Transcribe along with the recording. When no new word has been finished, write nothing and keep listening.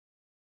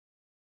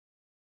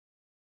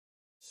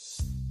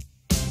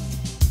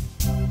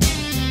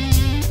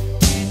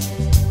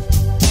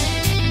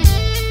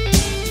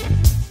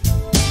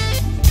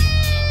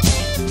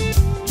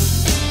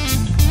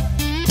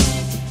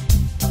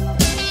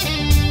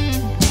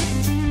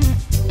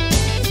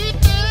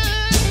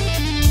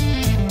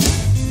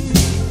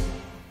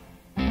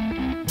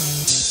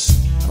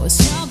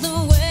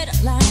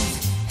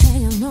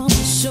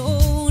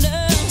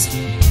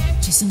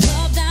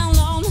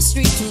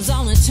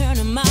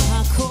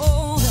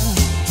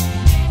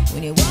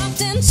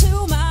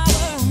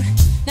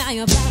now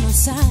you're by my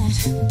side.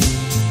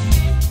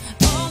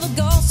 All the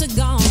ghosts are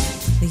gone,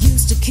 they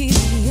used to keep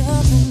me up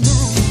at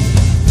night.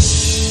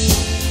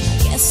 I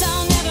guess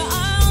I'll never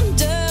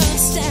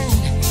understand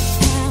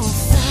how I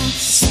found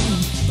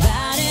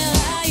somebody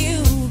like you,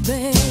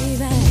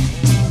 baby.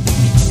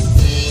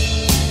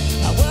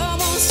 My world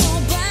was so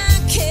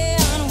black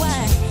and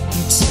white,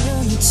 you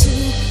turned me to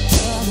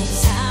color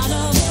out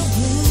of the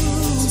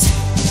blues.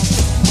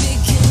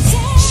 Because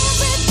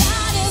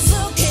everybody's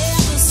looking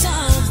for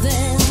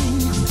something,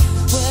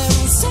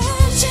 we're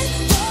searching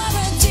for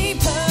a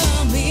deeper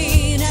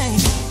meaning.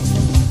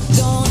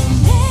 Gonna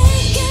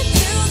make it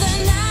through the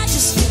night,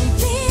 just to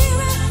be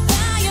right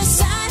by your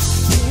side.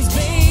 'Cause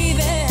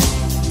baby,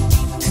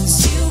 'cause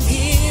you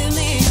give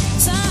me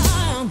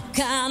some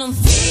kind of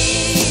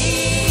feeling,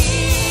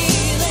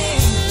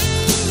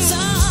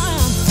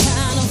 some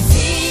kind of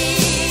feeling,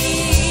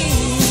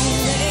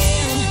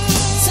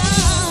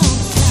 some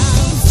kind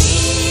of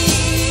feeling,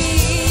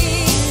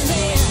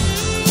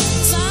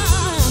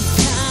 some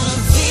kind of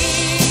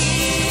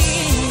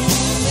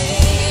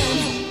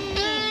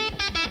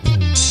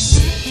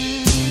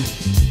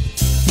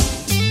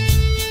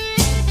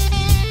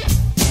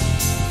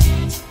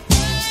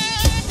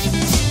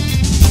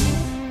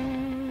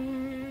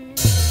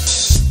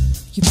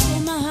You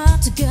put my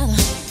heart together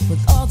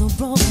with all the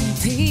broken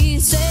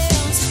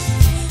pieces.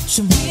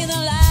 Show me the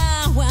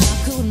light when I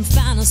couldn't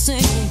find a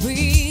single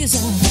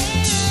reason.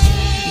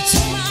 You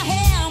took my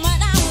hand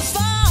when I was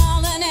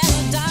falling in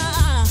the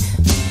dark.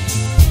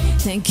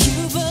 Thank you